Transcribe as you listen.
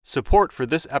Support for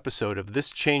this episode of This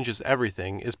Changes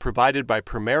Everything is provided by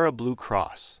Premera Blue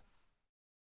Cross.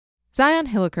 Zion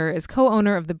Hilliker is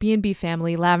co-owner of the B&B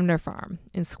Family Lavender Farm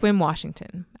in Sequim,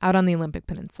 Washington, out on the Olympic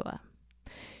Peninsula.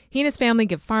 He and his family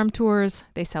give farm tours,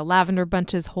 they sell lavender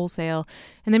bunches wholesale,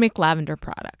 and they make lavender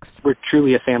products. We're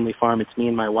truly a family farm. It's me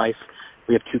and my wife.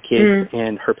 We have 2 kids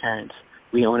and her parents.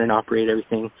 We own and operate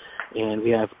everything, and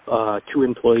we have 2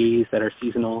 employees that are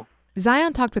seasonal.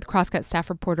 Zion talked with Crosscut staff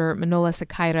reporter Manola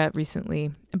Sakaira recently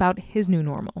about his new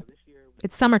normal.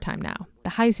 It's summertime now, the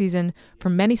high season for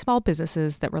many small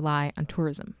businesses that rely on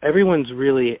tourism. Everyone's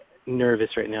really nervous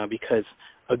right now because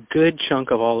a good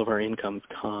chunk of all of our incomes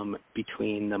come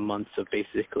between the months of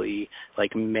basically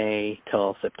like May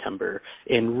till September.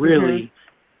 And really,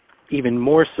 even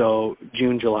more so,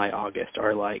 June, July, August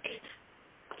are like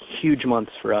huge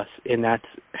months for us. And that's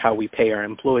how we pay our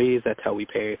employees. That's how we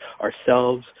pay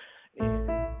ourselves.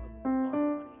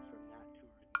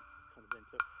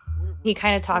 He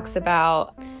kind of talks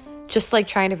about just like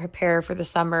trying to prepare for the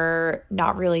summer,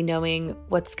 not really knowing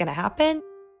what's going to happen.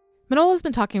 Manola's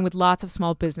been talking with lots of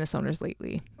small business owners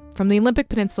lately, from the Olympic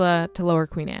Peninsula to Lower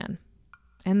Queen Anne.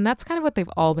 And that's kind of what they've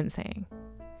all been saying.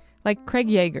 Like Craig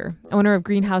Yeager, owner of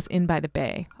Greenhouse Inn by the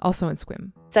Bay, also in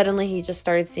Sequim. Suddenly he just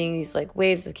started seeing these like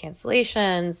waves of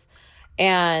cancellations.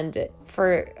 And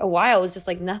for a while, it was just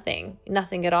like nothing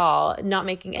at all, not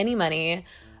making any money.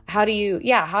 How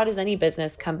does any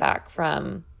business come back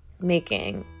from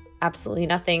making absolutely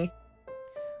nothing?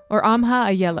 Or Amha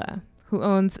Ayala, who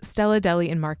owns Stella Deli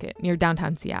and Market near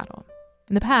downtown Seattle.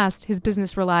 In the past, his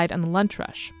business relied on the lunch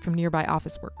rush from nearby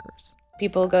office workers.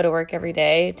 People go to work every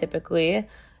day, typically.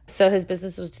 So his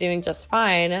business was doing just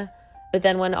fine. But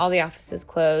then when all the offices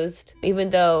closed, even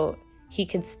though he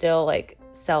could still like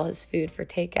sell his food for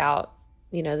takeout,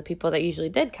 the people that usually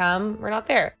did come were not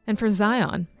there. And for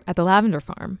Zion, at the Lavender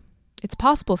Farm, it's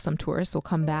possible some tourists will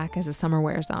come back as the summer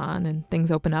wears on and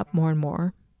things open up more and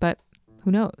more, but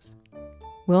who knows?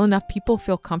 Will enough people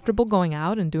feel comfortable going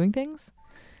out and doing things?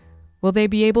 Will they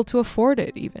be able to afford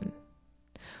it even?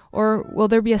 Or will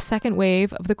there be a second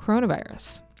wave of the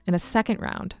coronavirus and a second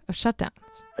round of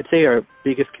shutdowns? I'd say our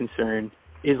biggest concern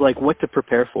is like what to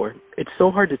prepare for. It's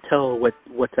so hard to tell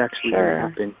what's actually going to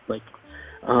happen. Like,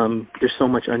 there's so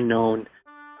much unknown.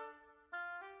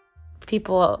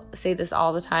 People say this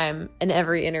all the time in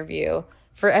every interview,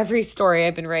 for every story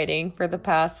I've been writing for the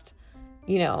past,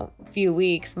 few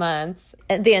weeks, months.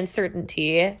 And the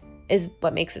uncertainty is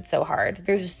what makes it so hard.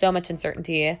 There's just so much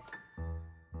uncertainty.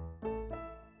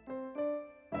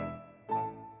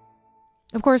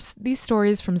 Of course, these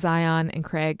stories from Zion and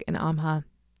Craig and Amha,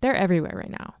 they're everywhere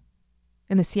right now.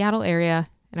 In the Seattle area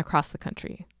and across the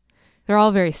country. They're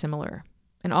all very similar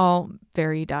and all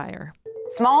very dire.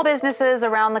 Small businesses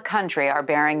around the country are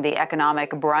bearing the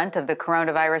economic brunt of the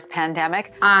coronavirus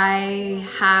pandemic. I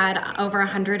had over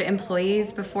 100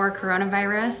 employees before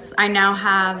coronavirus. I now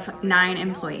have 9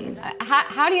 employees.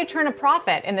 How do you turn a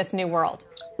profit in this new world?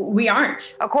 We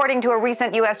aren't. According to a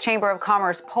recent U.S. Chamber of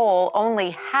Commerce poll, only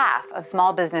half of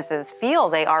small businesses feel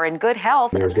they are in good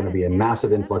health. There's going to be a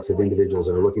massive influx of individuals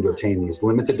that are looking to obtain these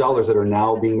limited dollars that are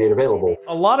now being made available.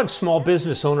 A lot of small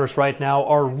business owners right now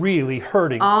are really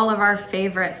hurting. All of our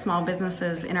favorite small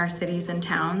businesses in our cities and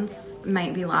towns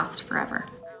might be lost forever.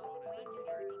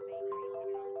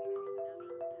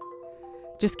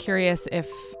 Just curious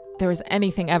if there was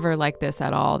anything ever like this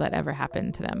at all that ever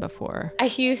happened to them before. I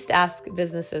used to ask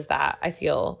businesses that, I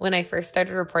feel, when I first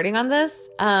started reporting on this.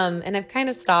 And I've kind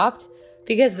of stopped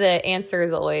because the answer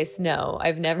is always no.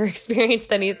 I've never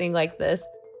experienced anything like this.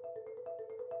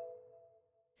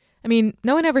 I mean,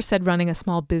 no one ever said running a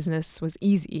small business was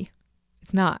easy.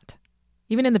 It's not.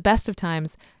 Even in the best of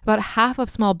times, about half of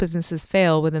small businesses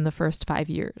fail within the first 5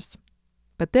 years.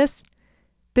 But this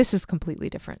is completely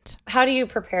different. How do you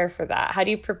prepare for that? How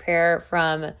do you prepare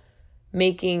from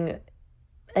making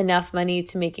enough money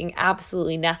to making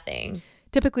absolutely nothing?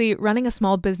 Typically, running a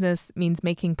small business means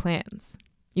making plans.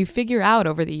 You figure out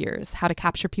over the years how to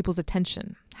capture people's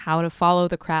attention, how to follow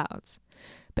the crowds.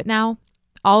 But now,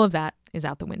 all of that is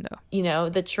out the window.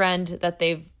 The trend that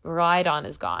they've relied on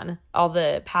is gone. All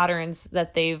the patterns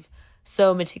that they've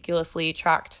so meticulously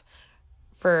tracked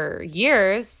for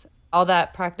years, all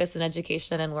that practice and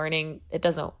education and learning, it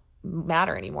doesn't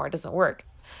matter anymore. It doesn't work.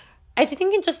 I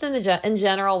think in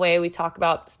general way, we talk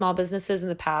about small businesses in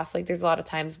the past. Like there's a lot of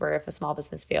times where if a small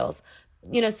business fails,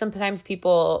 sometimes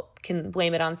people can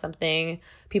blame it on something.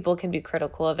 People can be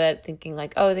critical of it, thinking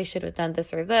like, oh, they should have done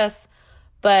this or this.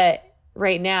 But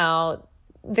right now,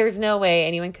 there's no way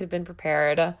anyone could have been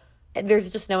prepared. There's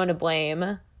just no one to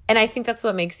blame. And I think that's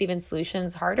what makes even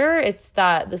solutions harder. It's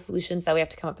that the solutions that we have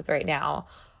to come up with right now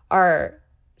are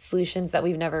solutions that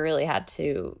we've never really had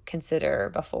to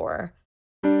consider before.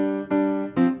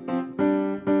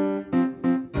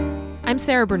 I'm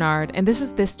Sarah Bernard, and this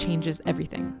is This Changes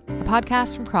Everything, a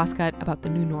podcast from Crosscut about the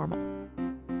new normal.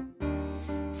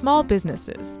 Small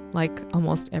businesses, like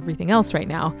almost everything else right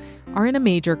now, are in a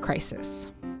major crisis.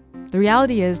 The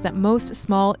reality is that most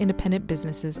small independent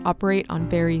businesses operate on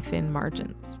very thin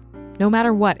margins. No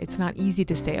matter what, it's not easy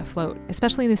to stay afloat,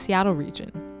 especially in the Seattle region,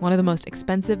 one of the most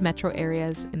expensive metro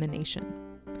areas in the nation.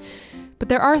 But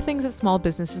there are things that small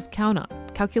businesses count on,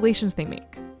 calculations they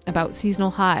make about seasonal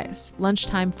highs,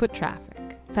 lunchtime foot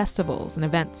traffic, festivals, and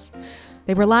events.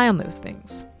 They rely on those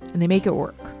things, and they make it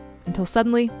work, until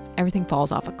suddenly everything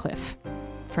falls off a cliff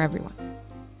for everyone.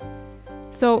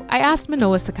 So I asked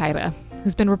Manola Sequeira,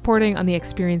 who's been reporting on the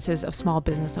experiences of small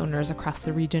business owners across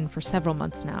the region for several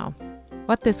months now,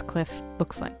 what this cliff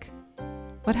looks like.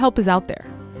 What help is out there?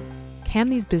 Can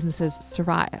these businesses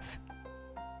survive?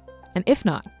 And if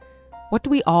not, what do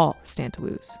we all stand to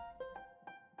lose?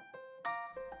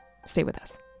 Stay with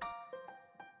us.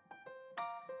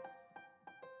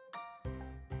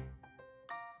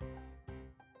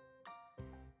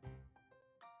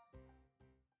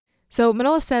 So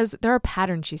Manola says there are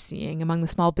patterns she's seeing among the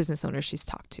small business owners she's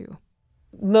talked to.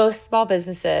 Most small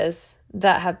businesses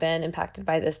that have been impacted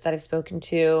by this that I've spoken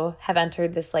to have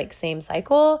entered this like same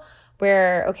cycle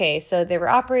where, okay, so they were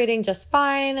operating just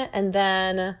fine. And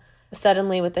then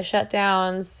suddenly with the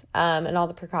shutdowns and all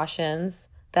the precautions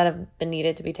that have been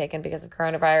needed to be taken because of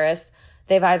coronavirus,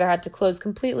 they've either had to close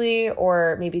completely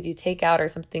or maybe do takeout or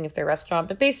something if they're a restaurant.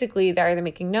 But basically, they're either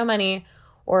making no money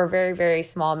or a very, very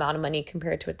small amount of money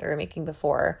compared to what they were making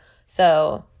before.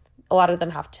 So a lot of them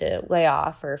have to lay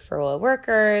off or furlough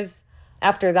workers.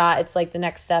 After that, it's like the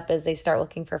next step is they start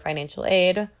looking for financial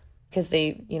aid because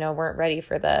they, weren't ready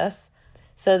for this.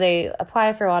 So they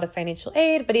apply for a lot of financial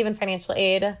aid, but even financial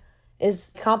aid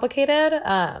is complicated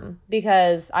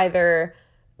because either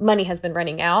money has been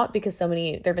running out because there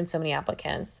have been so many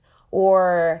applicants,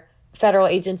 or federal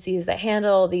agencies that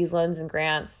handle these loans and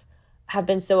grants have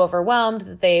been so overwhelmed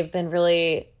that they've been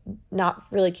not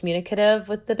really communicative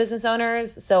with the business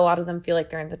owners. So a lot of them feel like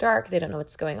they're in the dark. They don't know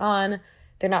what's going on.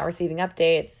 They're not receiving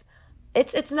updates.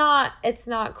 It's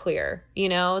not clear,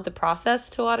 the process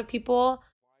to a lot of people.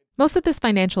 Most of this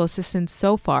financial assistance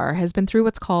so far has been through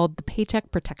what's called the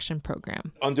Paycheck Protection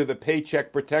Program. Under the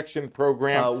Paycheck Protection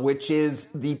Program, which is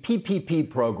the PPP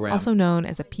program. Also known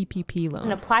as a PPP loan.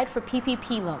 And applied for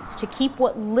PPP loans to keep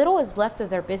what little is left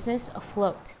of their business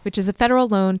afloat. Which is a federal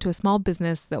loan to a small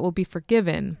business that will be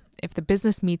forgiven if the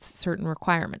business meets certain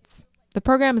requirements. The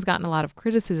program has gotten a lot of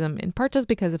criticism, in part just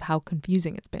because of how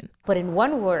confusing it's been. But in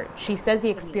one word, she says the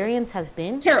experience has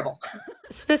been terrible.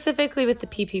 Specifically with the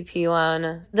PPP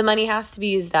loan, the money has to be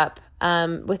used up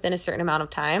within a certain amount of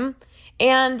time.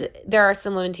 And there are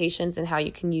some limitations in how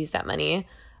you can use that money.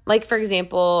 Like, for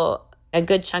example, a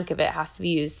good chunk of it has to be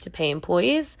used to pay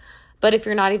employees. But if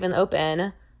you're not even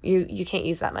open, you can't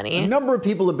use that money. A number of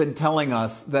people have been telling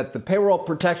us that the payroll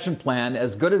protection plan,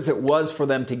 as good as it was for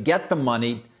them to get the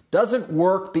money, doesn't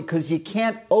work because you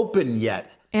can't open yet.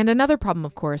 And another problem,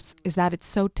 of course, is that it's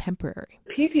so temporary.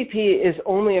 PPP is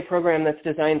only a program that's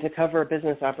designed to cover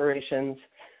business operations,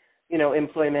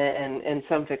 employment and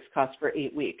some fixed costs for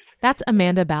 8 weeks. That's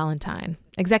Amanda Ballantyne,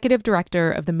 Executive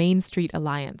Director of the Main Street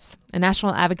Alliance, a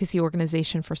national advocacy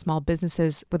organization for small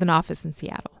businesses with an office in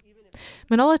Seattle.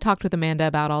 Manola talked with Amanda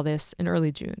about all this in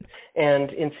early June. And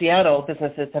in Seattle,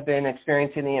 businesses have been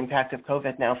experiencing the impact of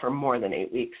COVID now for more than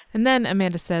 8 weeks. And then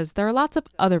Amanda says there are lots of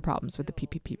other problems with the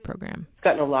PPP program. It's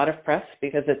gotten a lot of press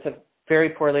because it's a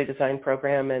very poorly designed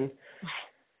program, and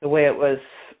the way it was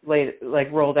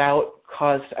rolled out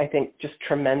caused, I think, just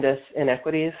tremendous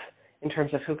inequities in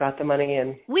terms of who got the money.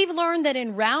 And we've learned that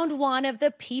in round one of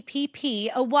the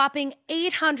PPP, a whopping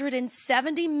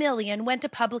 $870 million went to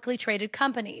publicly traded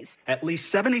companies. At least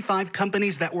 75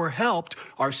 companies that were helped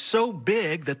are so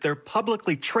big that they're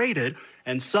publicly traded,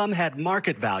 and some had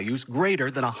market values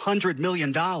greater than $100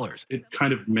 million. It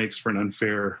kind of makes for an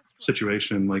unfair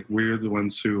situation. Like, we're the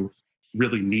ones who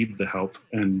really need the help,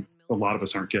 and a lot of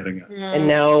us aren't getting it. And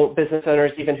now business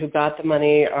owners, even who got the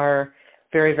money, are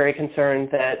very, very concerned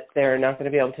that they're not going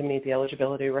to be able to meet the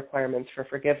eligibility requirements for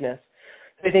forgiveness.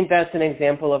 So I think that's an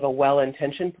example of a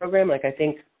well-intentioned program. I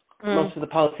think most of the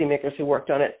policymakers who worked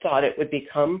on it thought it would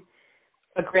become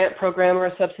a grant program or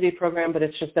a subsidy program, but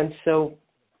it's just been so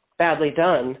badly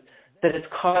done that it's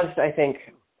caused, I think,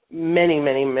 many,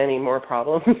 many, many more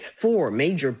problems. 4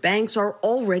 major banks are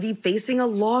already facing a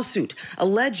lawsuit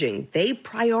alleging they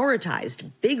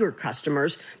prioritized bigger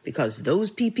customers because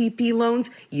those PPP loans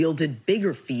yielded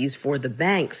bigger fees for the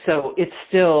banks. So it's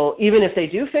still, even if they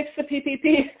do fix the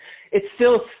PPP, it's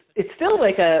still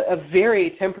like a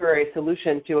very temporary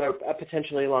solution to a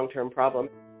potentially long-term problem.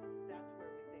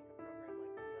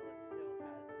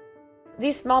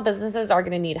 These small businesses are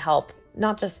going to need help,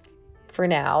 not just for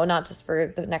now, not just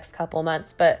for the next couple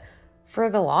months, but for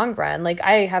the long run. Like,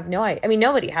 I have no idea. I mean,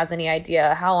 nobody has any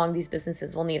idea how long these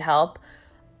businesses will need help,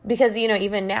 because, you know,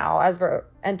 even now, as we're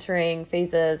entering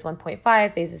phases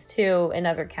 1.5, phases 2 in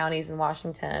other counties in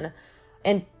Washington,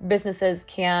 and some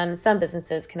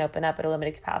businesses can open up at a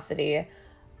limited capacity,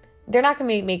 they're not going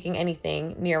to be making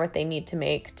anything near what they need to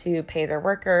make to pay their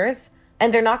workers.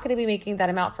 And they're not going to be making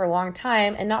that amount for a long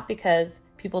time, and not because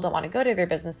people don't want to go to their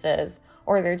businesses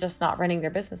or they're just not running their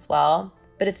business well,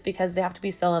 but it's because they have to be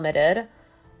so limited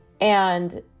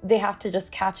and they have to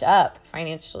just catch up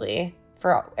financially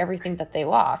for everything that they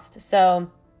lost.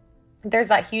 So there's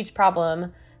that huge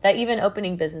problem that even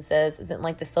opening businesses isn't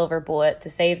like the silver bullet to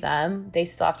save them. They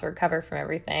still have to recover from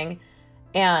everything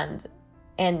and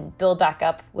build back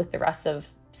up with the rest of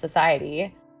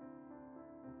society.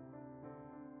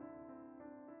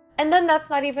 And then that's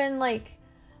not even like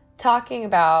talking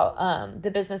about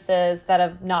the businesses that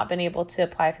have not been able to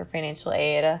apply for financial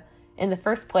aid in the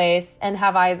first place and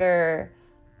have either,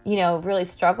 you know, really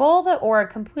struggled or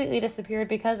completely disappeared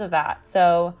because of that.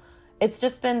 So it's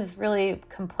just been this really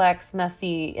complex,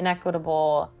 messy,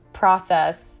 inequitable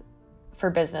process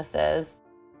for businesses.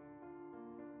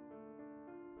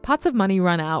 Pots of money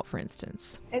run out, for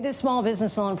instance. The small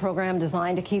business loan program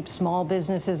designed to keep small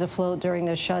businesses afloat during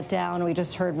the shutdown, we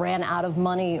just heard ran out of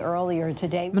money earlier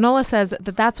today. Manola says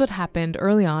that that's what happened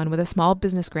early on with a small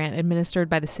business grant administered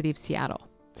by the city of Seattle.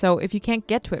 So if you can't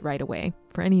get to it right away,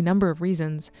 for any number of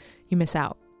reasons, you miss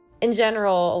out. In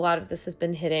general, a lot of this has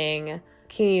been hitting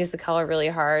communities of color really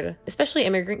hard, especially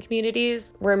immigrant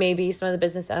communities where maybe some of the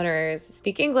business owners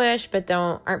speak English but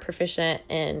aren't proficient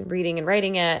in reading and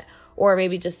writing it, or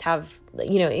maybe just have,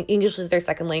 you know, English is their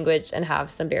second language and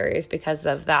have some barriers because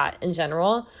of that in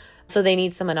general. So they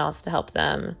need someone else to help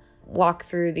them walk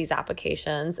through these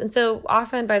applications. And so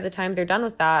often by the time they're done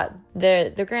with that,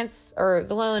 the grants or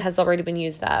the loan has already been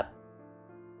used up.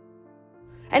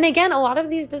 And again, a lot of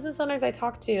these business owners I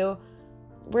talked to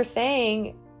were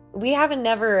saying, we haven't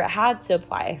never had to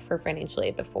apply for financial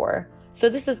aid before. So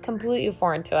this is completely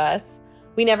foreign to us.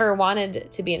 We never wanted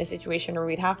to be in a situation where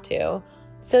we'd have to.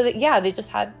 So that, yeah, they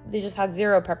just had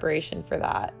zero preparation for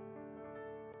that.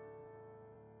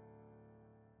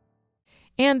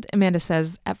 And Amanda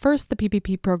says, at first, the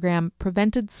PPP program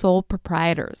prevented sole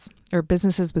proprietors, or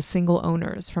businesses with single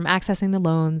owners, from accessing the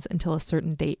loans until a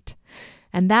certain date.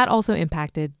 And that also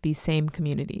impacted these same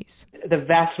communities. The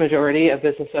vast majority of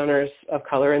business owners of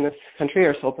color in this country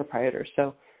are sole proprietors.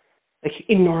 So like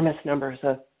enormous numbers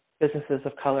of businesses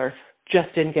of color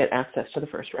just didn't get access to the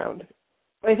first round.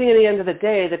 I think at the end of the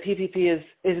day, the PPP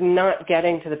is not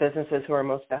getting to the businesses who are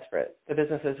most desperate, the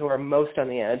businesses who are most on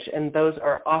the edge. And those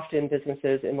are often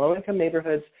businesses in low-income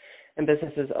neighborhoods and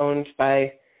businesses owned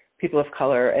by people of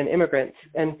color and immigrants.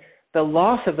 And the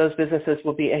loss of those businesses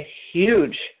will be a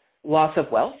huge loss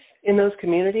of wealth in those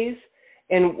communities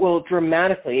and will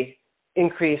dramatically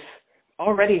increase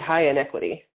already high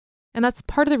inequity. And that's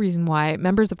part of the reason why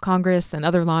members of Congress and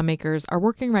other lawmakers are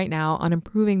working right now on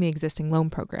improving the existing loan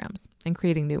programs and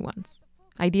creating new ones.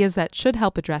 Ideas that should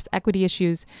help address equity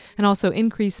issues and also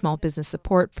increase small business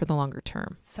support for the longer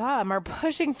term. Some are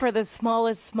pushing for the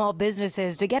smallest small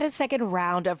businesses to get a second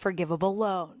round of forgivable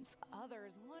loans.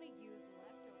 Others want to use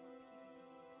leftover.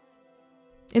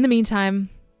 In the meantime,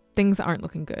 things aren't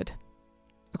looking good.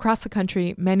 Across the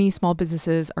country, many small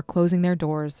businesses are closing their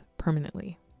doors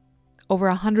permanently. Over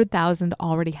 100,000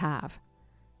 already have,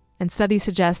 and studies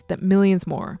suggest that millions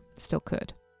more still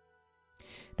could.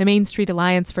 The Main Street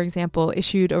Alliance, for example,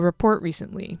 issued a report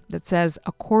recently that says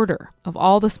a quarter of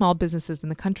all the small businesses in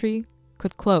the country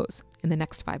could close in the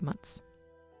next 5 months.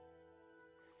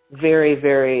 Very,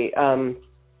 very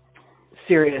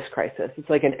serious crisis. It's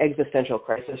like an existential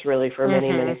crisis, really, for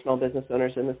many, many small business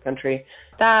owners in this country.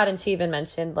 That, and she even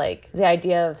mentioned like the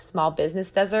idea of small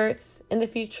business deserts in the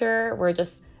future, where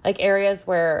just like areas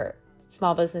where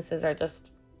small businesses are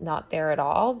just not there at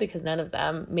all because none of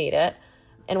them made it.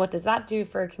 And what does that do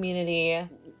for a community?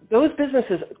 Those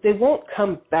businesses, they won't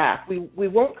come back. We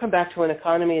won't come back to an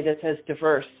economy that's as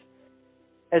diverse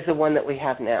as the one that we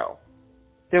have now.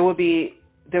 There will be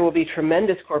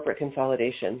tremendous corporate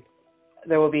consolidation.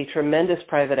 There will be tremendous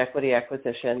private equity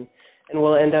acquisition. and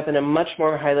we'll end up in a much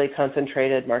more highly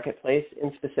concentrated marketplace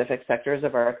in specific sectors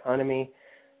of our economy.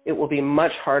 It will be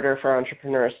much harder for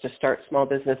entrepreneurs to start small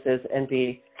businesses and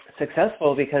be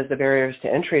successful because the barriers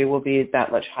to entry will be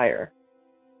that much higher.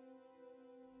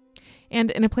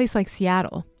 And in a place like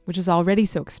Seattle, which is already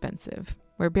so expensive,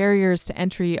 where barriers to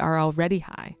entry are already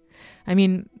high, I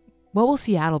mean, what will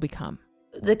Seattle become?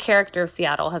 The character of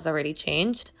Seattle has already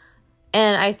changed.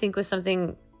 And I think with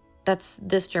something that's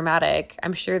this dramatic,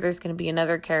 I'm sure there's going to be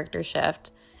another character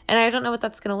shift. And I don't know what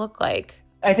that's going to look like.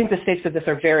 I think the stakes of this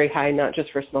are very high, not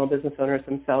just for small business owners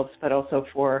themselves, but also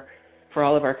for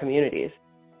all of our communities.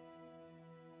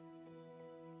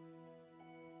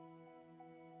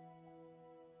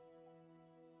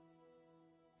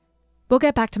 We'll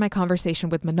get back to my conversation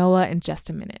with Manola in just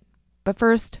a minute. But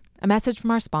first, a message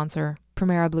from our sponsor,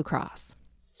 Premera Blue Cross.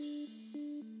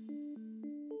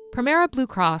 Premera Blue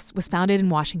Cross was founded in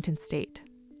Washington State.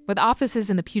 With offices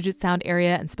in the Puget Sound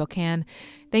area and Spokane,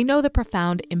 they know the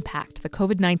profound impact the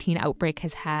COVID-19 outbreak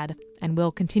has had and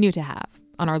will continue to have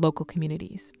on our local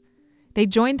communities. They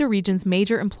joined the region's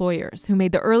major employers who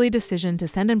made the early decision to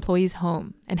send employees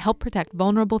home and help protect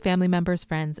vulnerable family members,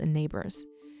 friends, and neighbors.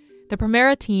 The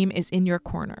Premera team is in your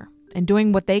corner and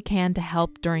doing what they can to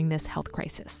help during this health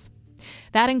crisis.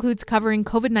 That includes covering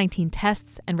COVID-19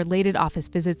 tests and related office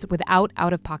visits without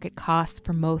out-of-pocket costs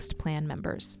for most plan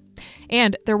members.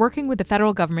 And they're working with the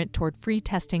federal government toward free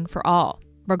testing for all,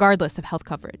 regardless of health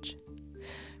coverage.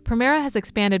 Premera has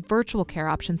expanded virtual care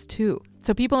options too,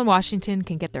 so people in Washington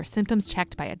can get their symptoms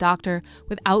checked by a doctor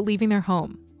without leaving their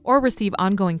home or receive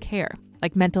ongoing care,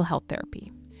 like mental health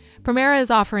therapy. Premera is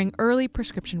offering early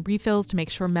prescription refills to make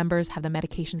sure members have the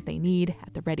medications they need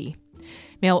at the ready.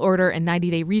 Mail order and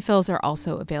 90-day refills are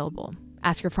also available.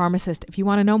 Ask your pharmacist if you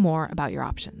want to know more about your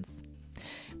options.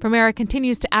 Premera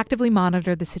continues to actively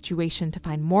monitor the situation to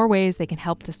find more ways they can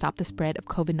help to stop the spread of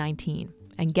COVID-19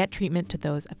 and get treatment to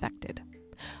those affected.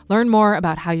 Learn more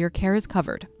about how your care is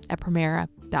covered at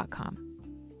Premera.com.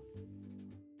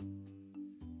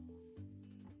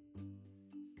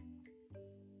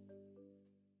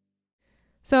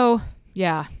 So,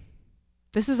 yeah,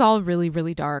 this is all really,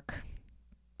 really dark.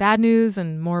 Bad news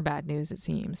and more bad news, it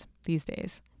seems, these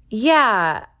days.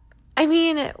 Yeah. I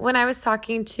mean, when I was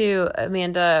talking to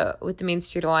Amanda with the Main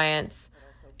Street Alliance,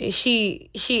 she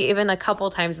even a couple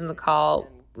times in the call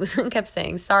kept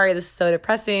saying, sorry, this is so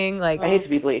depressing. Like, I hate to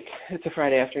be bleak. It's a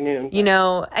Friday afternoon. You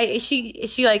know, she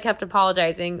like kept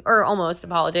apologizing or almost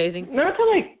apologizing. Not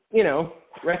to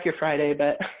wreck your Friday,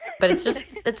 but but it's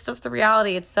just the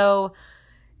reality. It's so,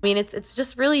 I mean, it's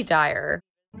just really dire.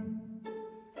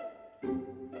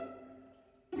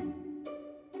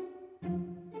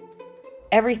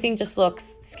 Everything just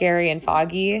looks scary and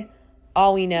foggy.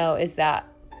 All we know is that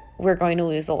we're going to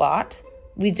lose a lot.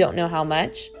 We don't know how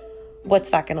much. What's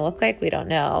that going to look like? We don't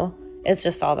know. It's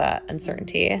just all that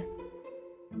uncertainty.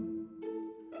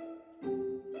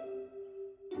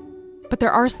 But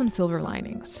there are some silver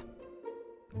linings.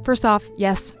 First off,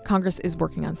 yes, Congress is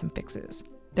working on some fixes.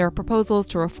 There are proposals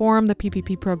to reform the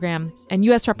PPP program, and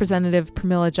U.S. Representative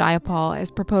Pramila Jayapal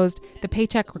has proposed the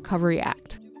Paycheck Recovery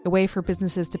Act, a way for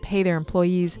businesses to pay their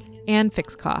employees and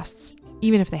fix costs,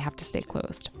 even if they have to stay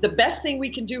closed. The best thing we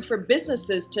can do for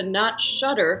businesses to not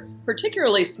shutter,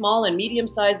 particularly small and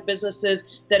medium-sized businesses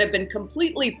that have been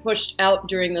completely pushed out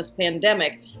during this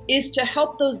pandemic, is to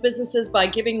help those businesses by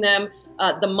giving them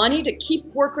the money to keep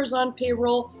workers on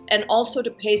payroll and also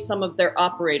to pay some of their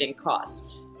operating costs.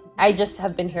 I just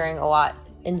have been hearing a lot,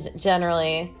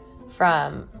 generally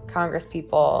from Congress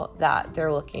people, that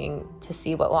they're looking to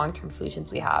see what long-term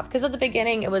solutions we have. Because at the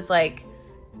beginning, it was like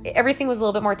everything was a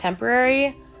little bit more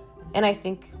temporary. And I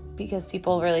think because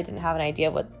people really didn't have an idea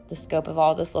of what the scope of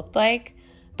all this looked like.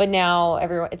 But now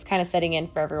it's kind of setting in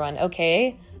for everyone.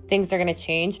 Okay, things are going to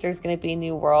change. There's going to be a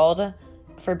new world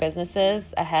for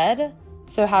businesses ahead.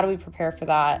 So how do we prepare for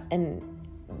that in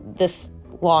this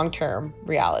long-term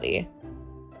reality?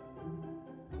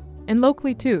 And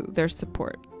locally, too, there's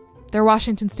support. There are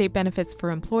Washington State benefits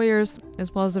for employers,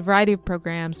 as well as a variety of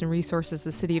programs and resources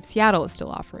the city of Seattle is still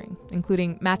offering,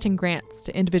 including matching grants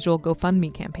to individual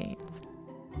GoFundMe campaigns.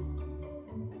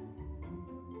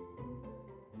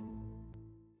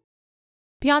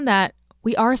 Beyond that,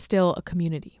 we are still a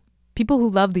community. People who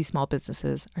love these small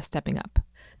businesses are stepping up.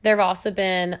 There have also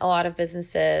been a lot of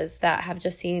businesses that have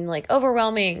just seen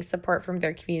overwhelming support from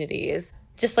their communities.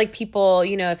 Just people,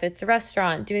 if it's a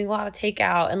restaurant, doing a lot of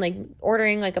takeout and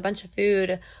ordering a bunch of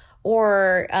food,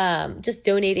 or just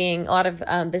donating. A lot of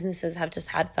businesses have just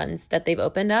had funds that they've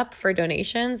opened up for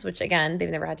donations, which again, they've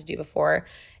never had to do before.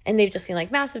 And they've just seen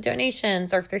massive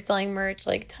donations, or if they're selling merch,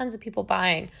 tons of people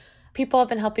buying. People have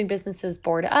been helping businesses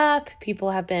board up.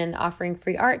 People have been offering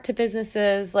free art to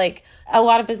businesses. Like, a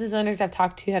lot of business owners I've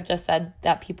talked to have just said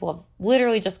that people have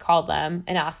literally just called them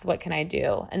and asked, what can I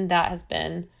do? And that has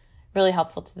been really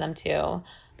helpful to them too.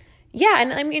 Yeah,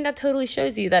 and I mean, that totally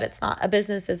shows you that it's not, a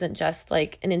business isn't just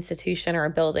like an institution or a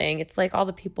building. It's like all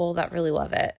the people that really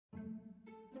love it.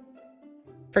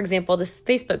 For example, this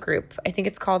Facebook group, I think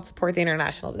it's called Support the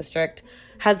International District,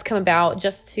 has come about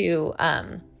just to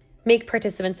make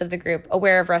participants of the group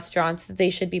aware of restaurants that they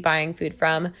should be buying food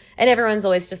from. And everyone's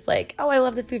always just like, oh, I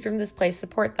love the food from this place,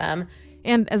 support them.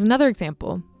 And as another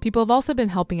example, people have also been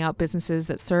helping out businesses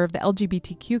that serve the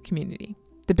LGBTQ community,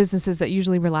 the businesses that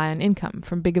usually rely on income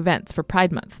from big events for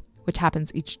Pride Month, which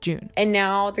happens each June. And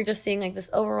now they're just seeing like this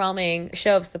overwhelming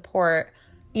show of support,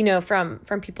 you know, from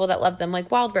people that love them, like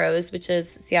Wild Rose, which is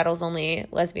Seattle's only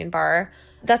lesbian bar.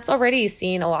 That's already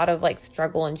seen a lot of like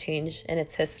struggle and change in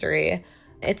its history.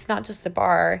 It's not just a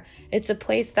bar. It's a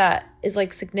place that is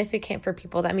like significant for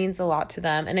people. That means a lot to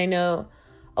them. And I know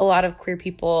a lot of queer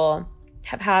people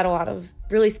have had a lot of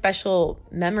really special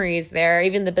memories there.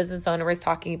 Even the business owner was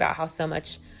talking about how so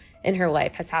much in her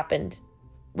life has happened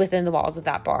within the walls of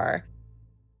that bar.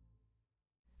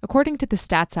 According to the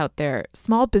stats out there,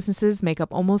 small businesses make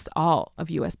up almost all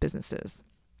of U.S. businesses.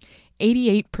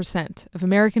 88% of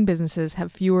American businesses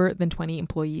have fewer than 20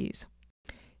 employees.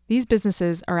 These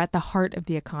businesses are at the heart of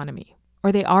the economy,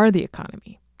 or they are the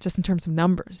economy, just in terms of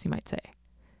numbers, you might say.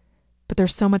 But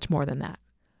there's so much more than that.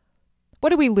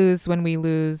 What do we lose when we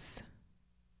lose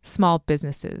small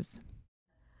businesses?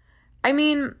 I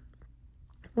mean,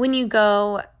 when you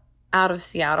go out of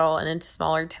Seattle and into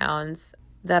smaller towns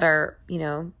that are, you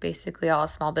know, basically all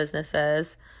small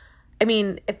businesses, I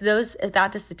mean, if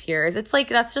that disappears, it's like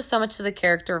that's just so much of the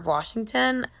character of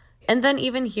Washington. And then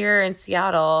even here in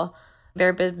Seattle, there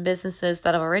have been businesses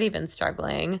that have already been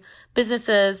struggling,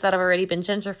 businesses that have already been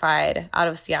gentrified out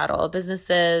of Seattle,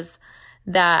 businesses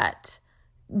that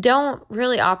don't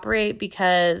really operate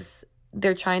because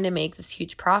they're trying to make this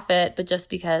huge profit, but just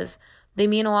because they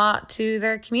mean a lot to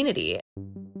their community.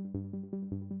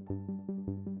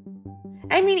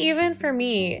 I mean, even for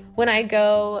me, when I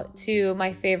go to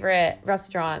my favorite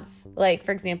restaurants, like,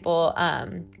 for example,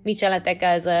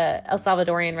 Michelateca is a El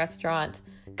Salvadorian restaurant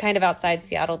kind of outside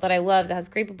Seattle that I love that has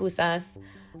great pupusas.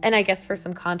 And I guess for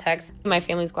some context, my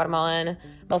family's Guatemalan.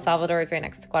 El Salvador is right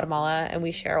next to Guatemala, and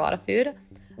we share a lot of food.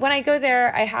 When I go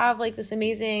there, I have like this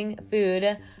amazing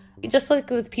food, just like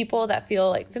with people that feel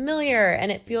like familiar,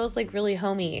 and it feels like really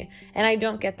homey. And I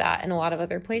don't get that in a lot of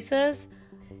other places.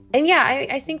 And yeah,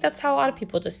 I think that's how a lot of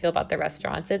people just feel about their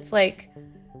restaurants. It's like,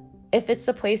 if it's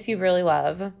a place you really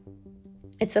love,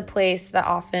 it's a place that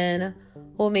often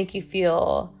will make you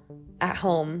feel at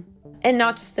home. And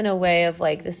not just in a way of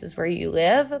like, this is where you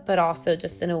live, but also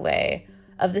just in a way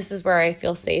of this is where I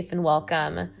feel safe and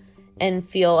welcome and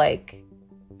feel like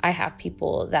I have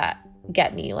people that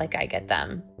get me like I get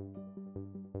them.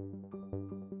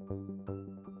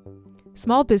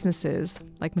 Small businesses,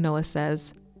 like Manolis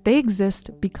says, they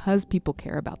exist because people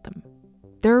care about them.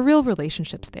 There are real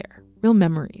relationships there, real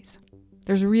memories.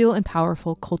 There's real and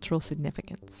powerful cultural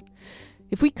significance.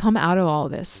 If we come out of all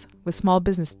this with small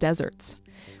business deserts,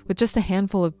 with just a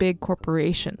handful of big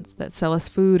corporations that sell us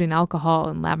food and alcohol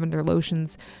and lavender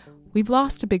lotions, we've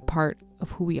lost a big part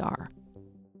of who we are.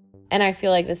 And I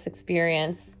feel like this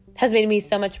experience has made me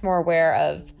so much more aware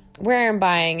of where I'm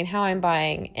buying and how I'm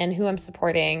buying and who I'm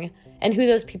supporting and who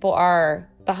those people are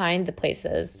behind the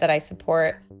places that I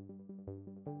support.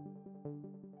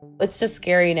 It's just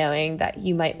scary knowing that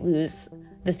you might lose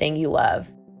the thing you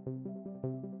love.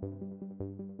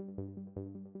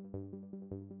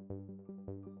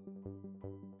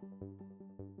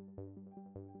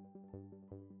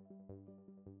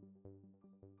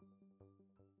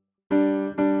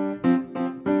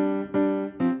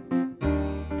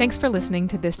 Thanks for listening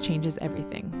to This Changes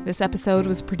Everything. This episode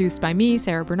was produced by me,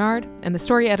 Sarah Bernard, and the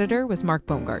story editor was Mark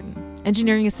Baumgarten.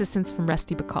 Engineering assistance from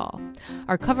Rusty Bacall.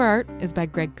 Our cover art is by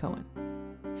Greg Cohen.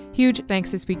 Huge thanks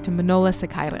this week to Manola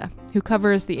Sequeira, who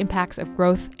covers the impacts of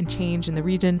growth and change in the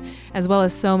region, as well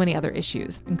as so many other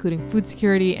issues, including food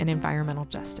security and environmental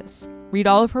justice. Read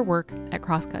all of her work at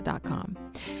crosscut.com,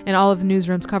 and all of the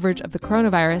newsroom's coverage of the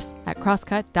coronavirus at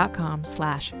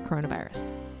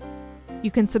crosscut.com/coronavirus. You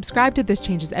can subscribe to This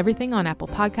Changes Everything on Apple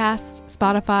Podcasts,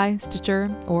 Spotify, Stitcher,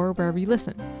 or wherever you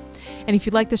listen. And if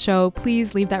you like the show,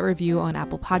 please leave that review on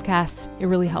Apple Podcasts. It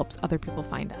really helps other people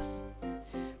find us.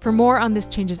 For more on This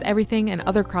Changes Everything and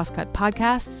other Crosscut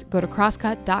podcasts, go to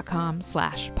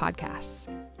crosscut.com/podcasts.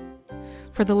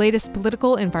 For the latest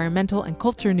political, environmental, and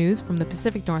culture news from the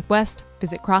Pacific Northwest,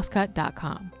 visit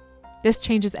crosscut.com. This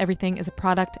Changes Everything is a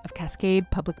product of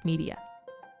Cascade Public Media.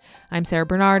 I'm Sarah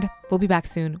Bernard. We'll be back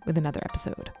soon with another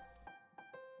episode.